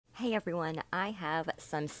Hey everyone, I have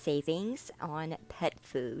some savings on pet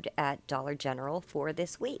food at Dollar General for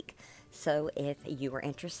this week. So if you are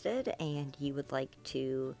interested and you would like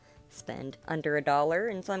to spend under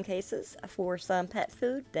 $1 in some cases for some pet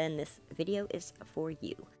food, then this video is for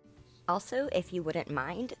you. Also, if you wouldn't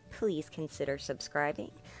mind, please consider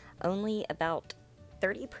subscribing. Only about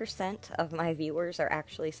 30% of my viewers are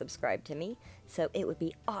actually subscribed to me, so it would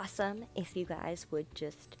be awesome if you guys would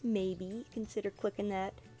just maybe consider clicking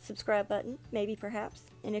that subscribe button, maybe perhaps.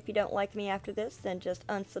 And if you don't like me after this, then just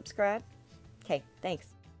unsubscribe. Okay, thanks.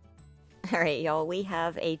 Alright, y'all, we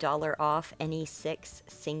have $1 off any 6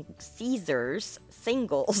 Cesar's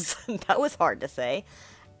singles. That was hard to say.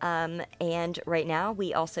 And right now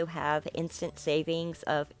we also have instant savings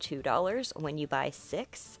of $2 when you buy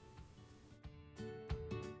 6.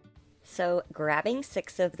 So grabbing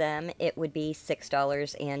 6 of them, it would be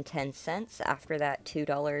 $6.10. After that,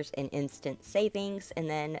 $2 in instant savings. And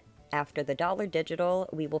then after the dollar digital,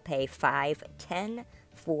 we will pay $5.10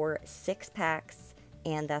 for 6 packs.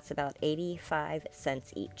 And that's about 85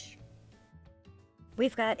 cents each.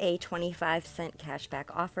 We've got a 25-cent cashback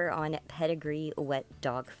offer on Pedigree wet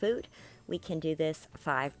dog food. We can do this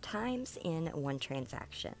 5 times in one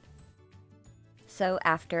transaction. So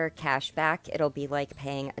after cashback, it'll be like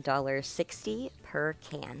paying $1.60 per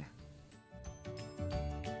can.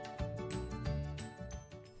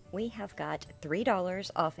 We have got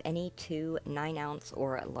 $3 off any 2 9-ounce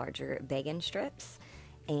or larger bacon strips.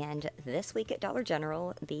 And this week at Dollar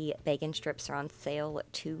General, the bacon strips are on sale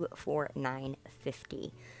 2 for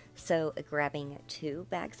 $9.50. So grabbing 2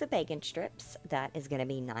 bags of bacon strips, that is going to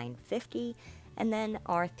be $9.50. And then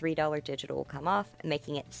our $3 digital will come off,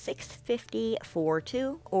 making it $6.50 for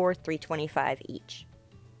 2 or $3.25 each.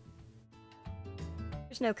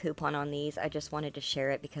 There's no coupon on these, I just wanted to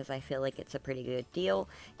share it because I feel like it's a pretty good deal.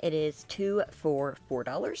 It is 2 for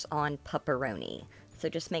 $4 on pepperoni. So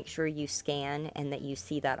just make sure you scan and that you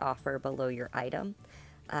see that offer below your item.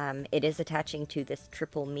 It is attaching to this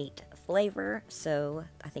triple meat flavor, so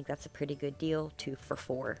I think that's a pretty good deal, 2 for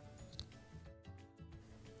 $4.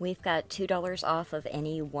 We've got $2 off of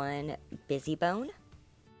any 1 Busy Bone.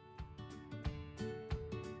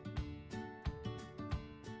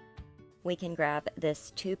 We can grab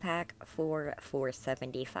this 2-pack for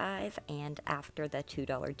 $4.75, and after the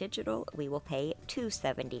 $2 digital, we will pay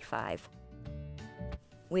 $2.75.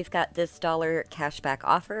 We've got this dollar cashback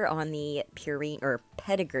offer on the Purine or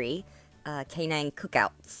Pedigree canine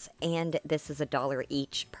cookouts, and this is $1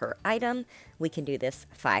 each per item. We can do this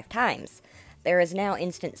 5 times. There is now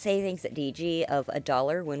instant savings at DG of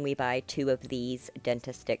 $1 when we buy 2 of these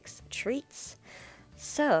Dentistix treats.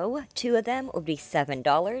 So 2 of them would be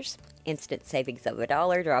 $7. Instant savings of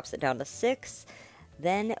 $1 drops it down to $6.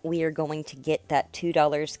 Then we are going to get that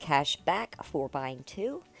 $2 cash back for buying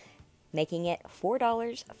 2, making it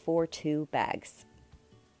 $4 for 2 bags.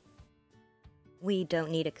 We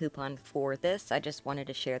don't need a coupon for this. I just wanted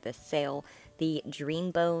to share this sale. The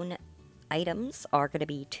Dreambone items are going to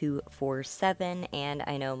be 2 for $7, and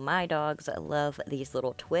I know my dogs love these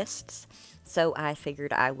little twists, so I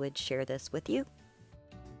figured I would share this with you.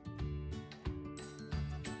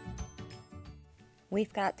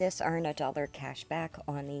 We've got this earn $1 cashback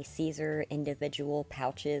on the Cesar individual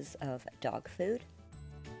pouches of dog food.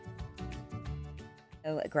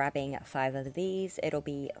 So grabbing 5 of these, it'll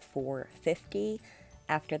be $4.50.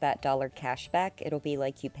 After that dollar cashback, it'll be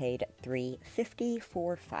like you paid $3.50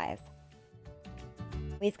 for 5.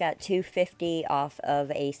 We've got $2.50 off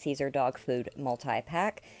of a Cesar dog food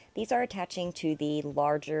multi-pack. These are attaching to the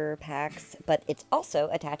larger packs, but it's also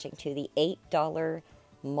attaching to the $8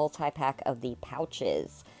 multi-pack of the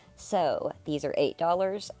pouches. So these are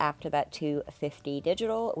 $8. After that $2.50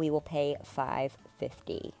 digital, we will pay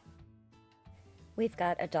 $5.50. We've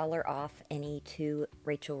got $1 off any 2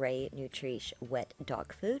 Rachael Ray Nutrish wet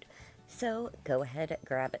dog food. So go ahead,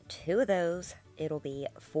 grab 2 of those. It'll be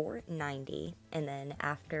 $4.90, and then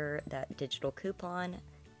after that digital coupon,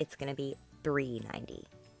 it's going to be $3.90.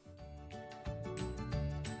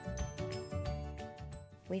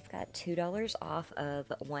 We've got $2 off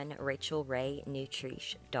of 1 Rachael Ray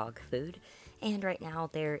Nutrish dog food, and right now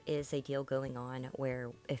there is a deal going on where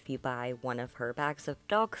if you buy 1 of her bags of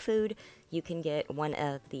dog food, you can get 1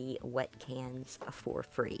 of the wet cans for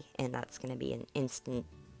free, and that's going to be an instant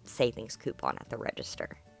savings coupon at the register.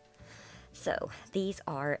 So these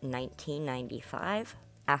are $19.95.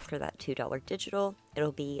 After that $2 digital,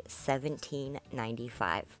 it'll be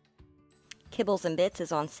 $17.95. Kibbles and Bits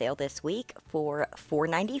is on sale this week for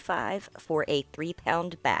 $4.95 for a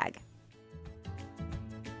 3-pound bag.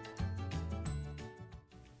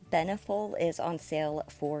 Beneful is on sale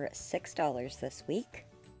for $6 this week.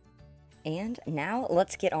 And now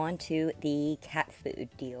let's get on to the cat food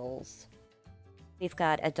deals. We've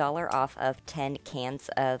got $1 off of 10 cans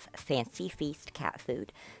of Fancy Feast cat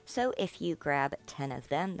food. So if you grab 10 of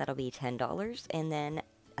them, that'll be $10, and then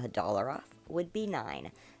 $1 off would be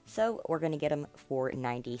 9. So we're going to get them for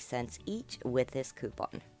 90 cents each with this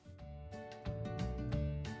coupon.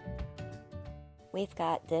 We've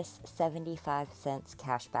got this 75 cents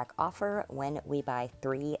cashback offer when we buy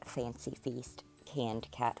 3 Fancy Feast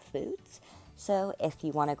canned cat foods. So if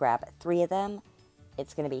you want to grab 3 of them,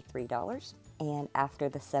 it's going to be $3. And after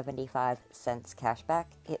the 75 cents cashback,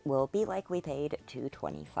 it will be like we paid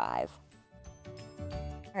 $2.25.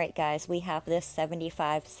 Alright guys, we have this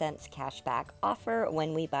 75 cents cashback offer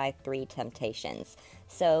when we buy 3 Temptations.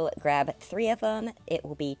 So grab 3 of them, it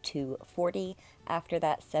will be $2.40. After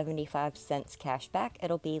that 75 cents cashback,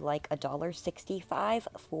 it'll be like $1.65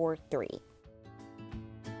 for 3.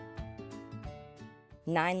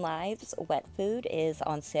 9 Lives wet food is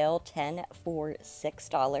on sale, 10 for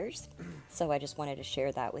 $6. So I just wanted to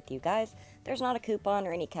share that with you guys. There's not a coupon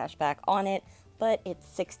or any cash back on it, but it's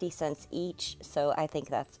 60 cents each, so I think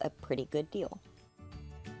that's a pretty good deal.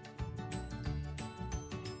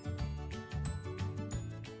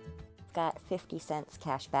 Got 50 cents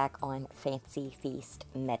cash back on Fancy Feast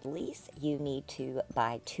medleys. You need to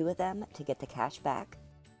buy 2 of them to get the cash back.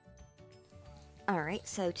 Alright,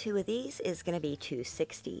 so 2 of these is going to be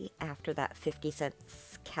 $2.60. After that 50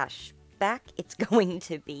 cents cash back, it's going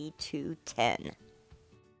to be $2.10.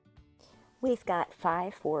 We've got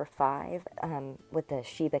 5 for $5 with the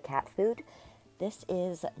Shiba cat food. This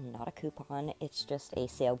is not a coupon, it's just a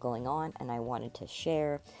sale going on, and I wanted to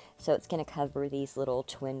share. So it's going to cover these little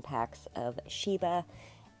twin packs of Shiba,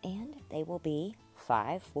 and they will be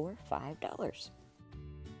 5 for $5.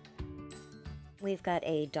 We've got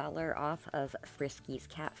 $1 off of Friskies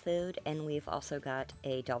cat food, and we've also got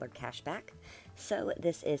 $1 cash back. So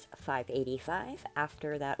this is $5.85.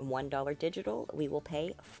 After that $1 digital, we will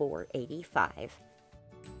pay $4.85.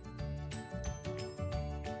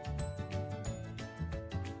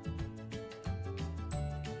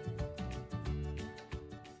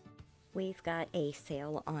 We've got a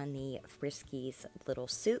sale on the Friskies little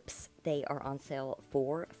soups. They are on sale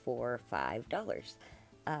for $5.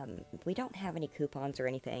 We don't have any coupons or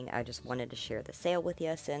anything. I just wanted to share the sale with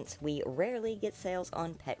you since we rarely get sales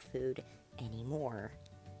on pet food anymore.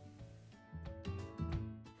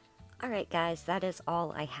 Alright guys, that is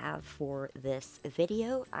all I have for this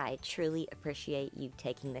video. I truly appreciate you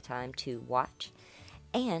taking the time to watch,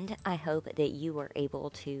 and I hope that you were able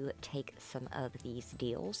to take some of these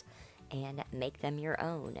deals and make them your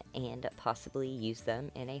own and possibly use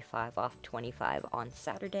them in a 5 off 25 on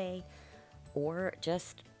Saturday, or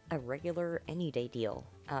just a regular any day deal.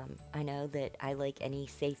 I know that I like any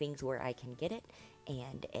savings where I can get it,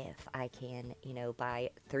 and if I can, buy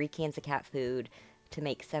 3 cans of cat food to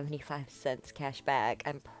make 75 cents cash back,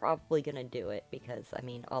 I'm probably gonna do it because,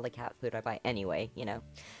 all the cat food I buy anyway,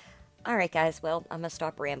 Alright guys, well, I'm gonna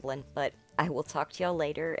stop rambling, but I will talk to y'all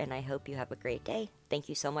later, and I hope you have a great day. Thank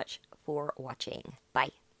you so much for watching.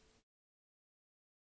 Bye.